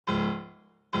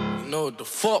know what the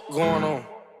fuck going on.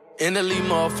 NLE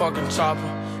motherfucking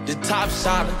Choppa, the top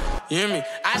shotter, you hear me?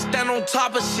 I stand on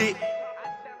top of shit.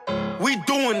 We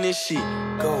doing this shit.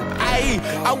 Go.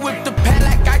 I whip the pad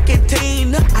like I can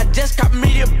teen. I just got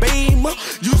me a beamer.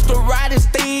 Used to ride in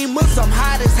steamers. I'm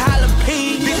hot as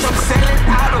jalapeno. Bitch, I'm selling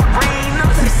out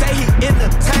arenas. They say he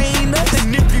entertain us.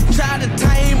 And if you try to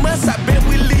tame us, I bet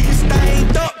we leave you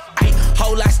stained up.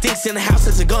 Whole lot sticks in the house,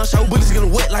 it's a gun show. Bullets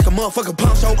getting wet like a motherfucking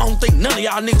pump show. I don't think none of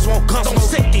y'all niggas won't come. Don't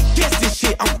second guess this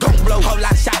shit, I'm gon' blow. Whole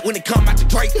lot shot when it come out the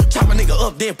Drake. Chop a nigga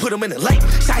up, then put him in the lake.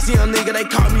 Shicey young nigga, they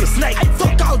call me a snake. Ay,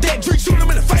 fuck all that, drink, shoot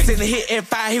him in the face. In the hit and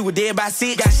 5, he was dead by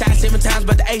 6. Got shot 7 times,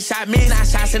 but the 8 shot missed. 9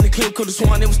 shots in the clip, could've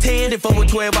sworn it was 10. If I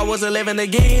was 12, I was 11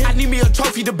 again. I need me a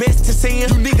trophy, the best to send.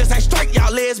 You niggas ain't straight,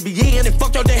 y'all lesbian. And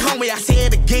fuck your day homie, I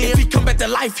said again. If he come back to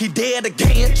life, he dead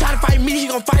again. Try to fight me, he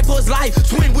gon' fight for his life.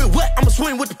 Swing with what? I'ma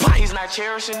swing with the pipe. He's not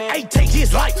cherishing it. Hey, take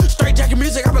his life. Straight jacket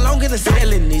music, I belong in the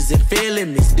felonies and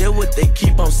felonies. They're what they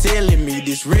keep on selling me.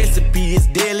 This recipe is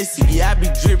deadly. See, I be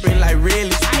dripping like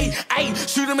relish. Ay,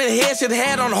 shoot him in the head, should've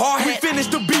had on the hard hat. We finish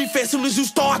the beef as soon as you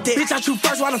start that. Bitch, I shoot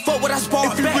first, why the fuck would I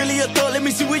spark? If you really a thug, let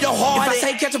me see where your heart is. If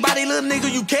I say catch a body, little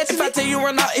nigga, you catch it. If I tell you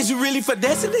run out, is you really for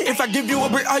destiny? If I give you a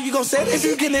brick, are you gon' set it? If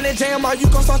you get in that jam, are you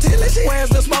gon' start telling shit? Where's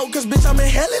the smoke? Cause bitch, I'm in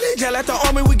hell in it. Jail at the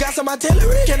army, we got some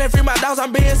artillery. Can they free my dogs?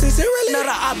 I'm being sincerely. Another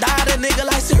I died, a nigga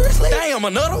like seriously. Damn,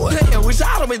 another one. Damn, we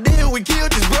shot him and then we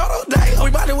killed his brother. Damn,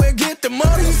 we might as well get the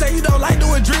money. You say you don't like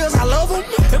doing drills, I love him.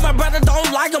 If my brother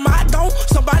don't like him, I don't.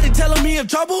 Somebody telling me in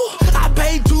trouble. I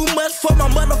paid too much for my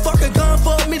motherfucking gun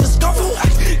for me to scuffle.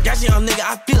 Got you young nigga,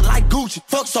 I feel like Gucci.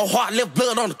 Fuck so hard, left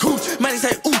blood on the cooch. Man, they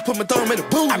say, ooh, put my thumb in the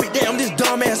boot. I be damn, this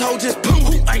dumb ass hoe just poo.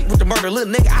 Who ain't with the murder,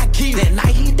 little nigga, I keep. That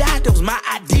night he died, that was my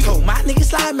idea. Told my nigga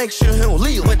slide, make sure he don't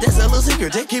leave. But that's a little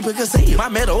secret, just keep it concealed. My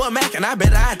metal a Mac and I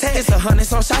bet I attack. It's 100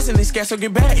 some shots and this scared so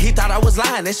get back. He thought I was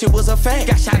lying, that shit was a fact.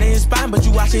 Got shot in his spine, but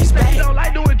you watching his back. You don't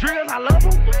like doing drills, I love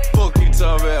him. Fuck you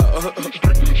talking about.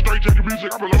 Straight jacket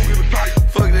music, I belong in the tight.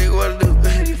 Fuck nigga, what to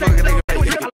do? Fuck a nigga,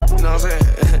 you know what I'm saying?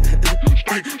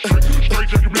 Straight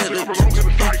jacket music, I belong in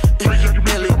the tight. Straight jacket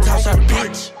music, I belong in the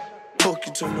tight. Fuck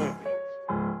you talking about.